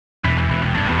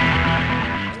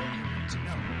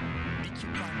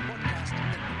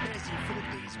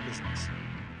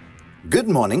Good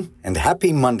morning and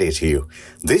happy Monday to you.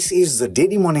 This is the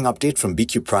Daily Morning Update from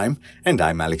BQ Prime and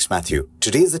I'm Mathew.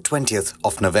 Today is the 20th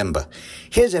of November.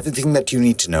 Here's everything that you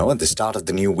need to know at the start of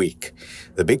the new week.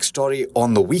 The big story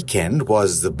on the weekend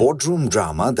was the boardroom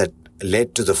drama that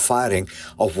led to the firing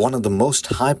of one of the most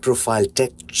high-profile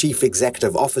tech chief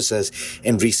executive officers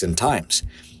in recent times.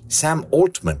 Sam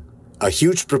Altman, a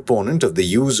huge proponent of the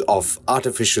use of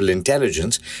artificial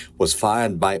intelligence, was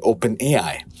fired by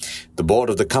OpenAI. The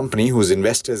board of the company, whose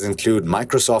investors include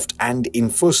Microsoft and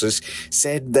Infosys,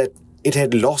 said that it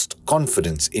had lost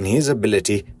confidence in his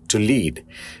ability to lead.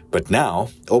 But now,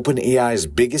 OpenAI's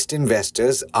biggest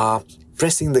investors are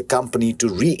pressing the company to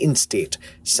reinstate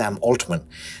Sam Altman.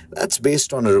 That's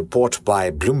based on a report by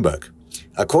Bloomberg.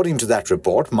 According to that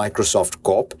report, Microsoft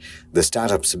Corp, the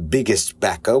startup's biggest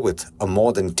backer with a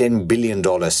more than $10 billion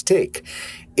stake,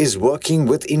 is working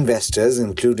with investors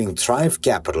including Thrive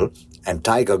Capital and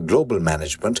Tiger Global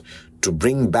Management to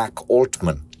bring back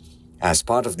Altman. As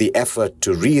part of the effort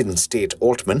to reinstate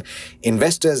Altman,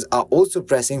 investors are also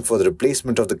pressing for the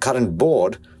replacement of the current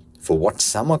board for what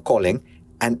some are calling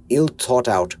an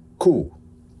ill-thought-out coup.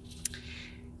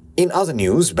 In other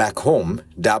news, back home,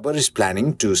 Dabur is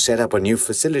planning to set up a new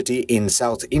facility in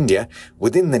South India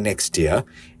within the next year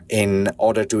in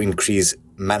order to increase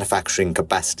manufacturing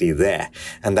capacity there.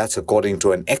 And that's according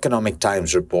to an Economic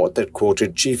Times report that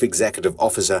quoted Chief Executive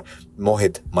Officer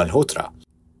Mohit Malhotra.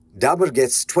 Dabur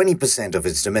gets 20% of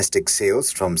its domestic sales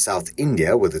from South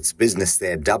India, with its business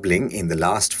there doubling in the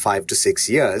last 5 to 6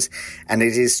 years, and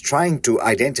it is trying to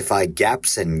identify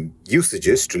gaps and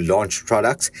usages to launch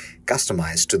products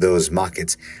customized to those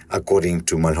markets, according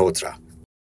to Malhotra.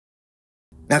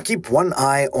 Now keep one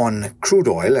eye on crude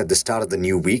oil at the start of the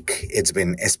new week. It's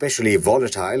been especially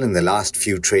volatile in the last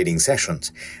few trading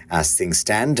sessions. As things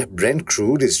stand, Brent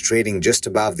crude is trading just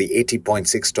above the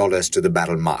 $80.6 to the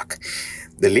barrel mark.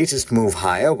 The latest move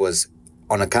higher was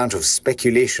on account of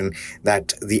speculation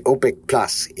that the OPEC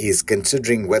Plus is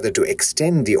considering whether to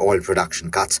extend the oil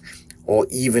production cuts or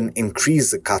even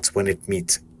increase the cuts when it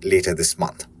meets later this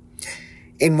month.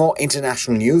 In more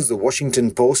international news, the Washington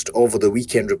Post over the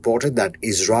weekend reported that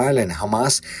Israel and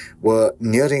Hamas were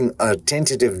nearing a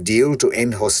tentative deal to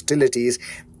end hostilities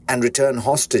and return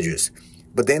hostages.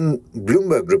 But then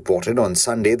Bloomberg reported on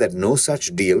Sunday that no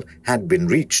such deal had been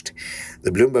reached.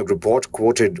 The Bloomberg report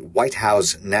quoted White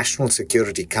House National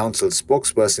Security Council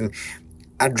spokesperson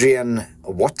Adrienne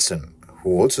Watson,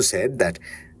 who also said that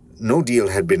no deal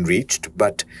had been reached,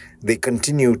 but they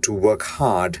continue to work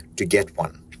hard to get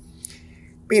one.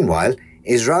 Meanwhile,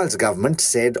 Israel's government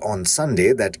said on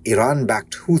Sunday that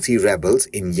Iran-backed Houthi rebels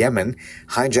in Yemen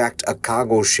hijacked a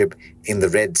cargo ship in the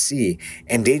Red Sea,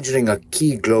 endangering a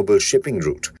key global shipping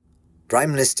route.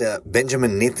 Prime Minister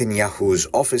Benjamin Netanyahu's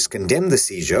office condemned the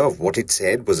seizure of what it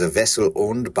said was a vessel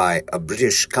owned by a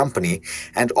British company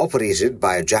and operated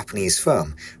by a Japanese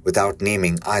firm, without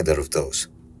naming either of those.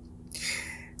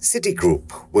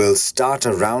 Citigroup will start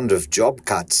a round of job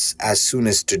cuts as soon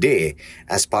as today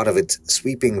as part of its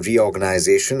sweeping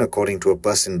reorganization, according to a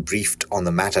person briefed on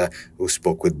the matter who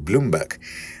spoke with Bloomberg.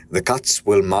 The cuts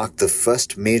will mark the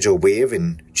first major wave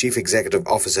in Chief Executive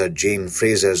Officer Jane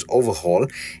Fraser's overhaul,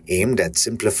 aimed at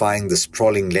simplifying the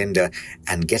sprawling lender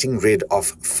and getting rid of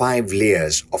 5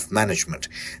 layers of management.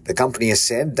 The company has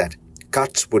said that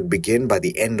cuts would begin by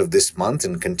the end of this month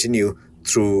and continue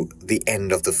through the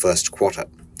end of the first quarter.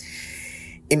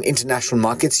 In international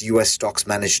markets, U.S. stocks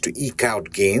managed to eke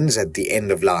out gains at the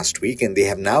end of last week, and they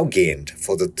have now gained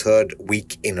for the third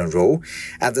week in a row.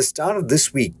 At the start of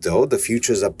this week, though, the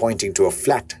futures are pointing to a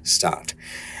flat start.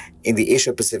 In the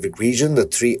Asia-Pacific region, the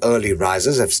 3 early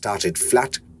risers have started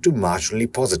flat to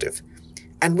marginally positive.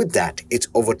 And with that, it's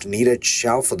over to Niraj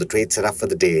Shah for the trade setup for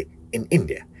the day in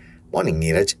India. Morning,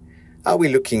 Niraj. How are we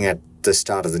looking at the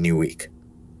start of the new week?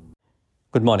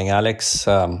 Good morning, Alex.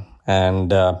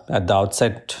 And at the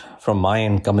outset, from my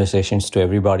end, conversations to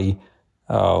everybody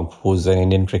who's an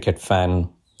Indian cricket fan,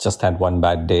 just had one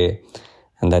bad day,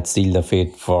 and that sealed the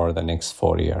fate for the next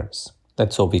 4 years.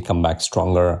 Let's hope we come back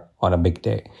stronger on a big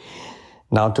day.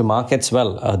 Now to markets,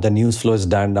 the news flow has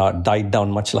died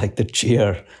down much like the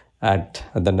cheer at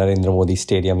the Narendra Modi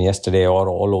Stadium yesterday, or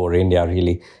all over India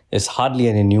really. There's hardly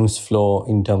any news flow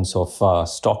in terms of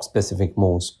stock-specific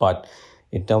moves, but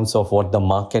in terms of what the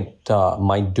market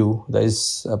might do, that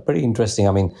is pretty interesting.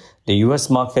 I mean, the US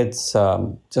markets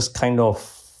just kind of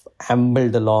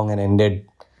ambled along and ended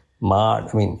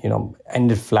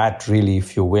flat really,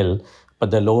 if you will.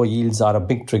 But the low yields are a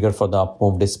big trigger for the up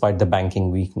move despite the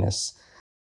banking weakness.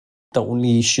 The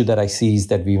only issue that I see is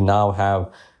that we now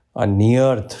have a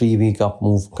near 3-week up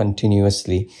move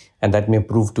continuously, and that may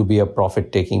prove to be a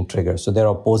profit-taking trigger. So there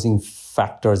are opposing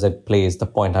factors at play is the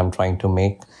point I'm trying to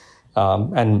make.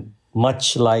 And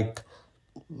much like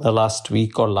last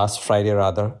week or last Friday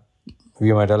rather,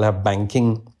 we might well have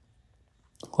banking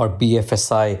or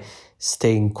BFSI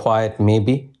staying quiet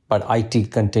maybe, but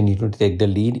IT continue to take the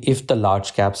lead if the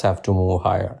large caps have to move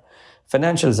higher.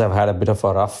 Financials have had a bit of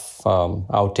a rough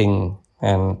outing,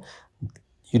 and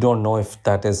you don't know if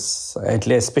that is,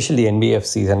 especially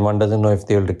NBFCs, and one doesn't know if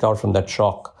they will recover from that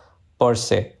shock per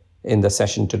se in the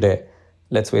session today.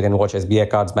 Let's wait and watch. SBI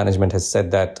Cards management has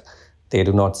said that they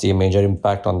do not see a major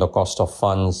impact on the cost of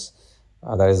funds.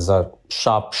 There is a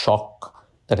sharp shock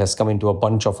that has come into a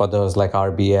bunch of others like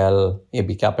RBL,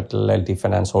 AB Capital, LT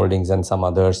Finance Holdings, and some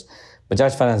others.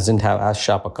 Bajaj Finance didn't have as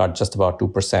sharp a cut, just about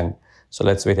 2%. So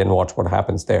let's wait and watch what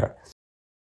happens there.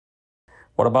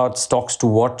 What about stocks to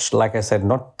watch? Like I said,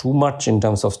 not too much in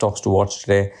terms of stocks to watch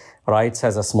today. RITES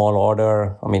has a small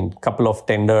order. Couple of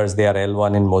tenders. They are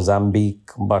L1 in Mozambique,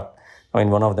 but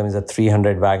one of them is a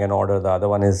 300 wagon order. The other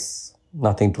one is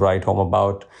nothing to write home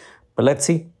about. But let's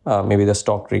see. Maybe the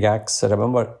stock reacts.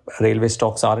 Remember, railway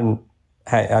stocks are in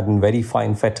very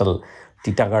fine fettle.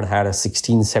 Titagarh had a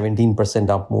 16-17%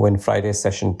 up move in Friday's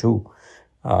session too.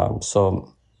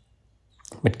 So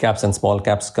mid caps and small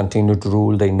caps continue to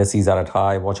rule. The indices are at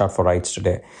high. Watch out for RITES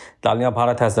today. Dalmia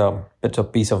Bharat has a bit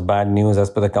of piece of bad news as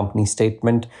per the company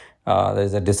statement.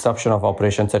 There's a disruption of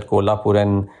operations at Kolhapur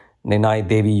and Ninai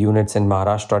Devi units in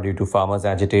Maharashtra due to farmers'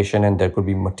 agitation, and there could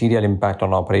be material impact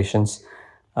on operations.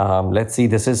 Let's see.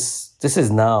 This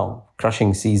is now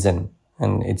crushing season,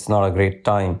 and it's not a great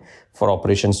time for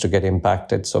operations to get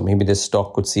impacted. So maybe this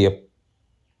stock could see a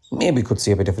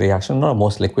bit of reaction. Not a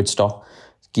most liquid stock.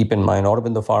 Keep in mind,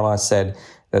 Aurobindo Pharma has said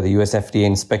that the US FDA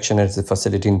inspection at its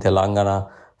facility in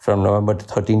Telangana from November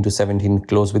 13 to 17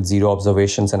 closed with 0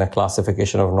 observations and a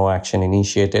classification of no action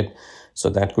initiated. So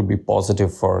that could be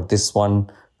positive for this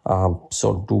one.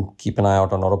 So do keep an eye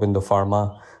out on Aurobindo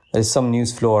Pharma. There is some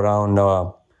news flow around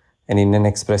an Indian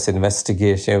Express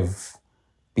investigative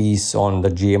piece on the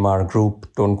GMR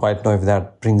group. Don't quite know if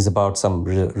that brings about some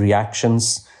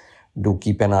reactions. Do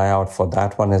keep an eye out for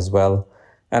that one as well.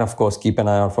 And of course, keep an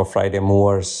eye out for Friday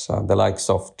movers, the likes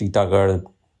of Titagarh,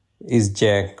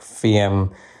 ISJEC,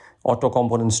 FIEM. Auto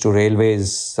components to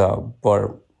railways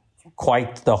were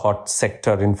quite the hot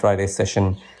sector in Friday's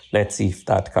session. Let's see if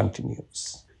that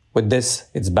continues. With this,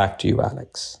 it's back to you,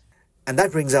 Alex. And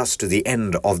that brings us to the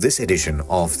end of this edition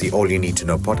of the All You Need to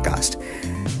Know podcast.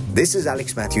 This is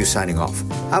Alex Mathew signing off.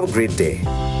 Have a great day.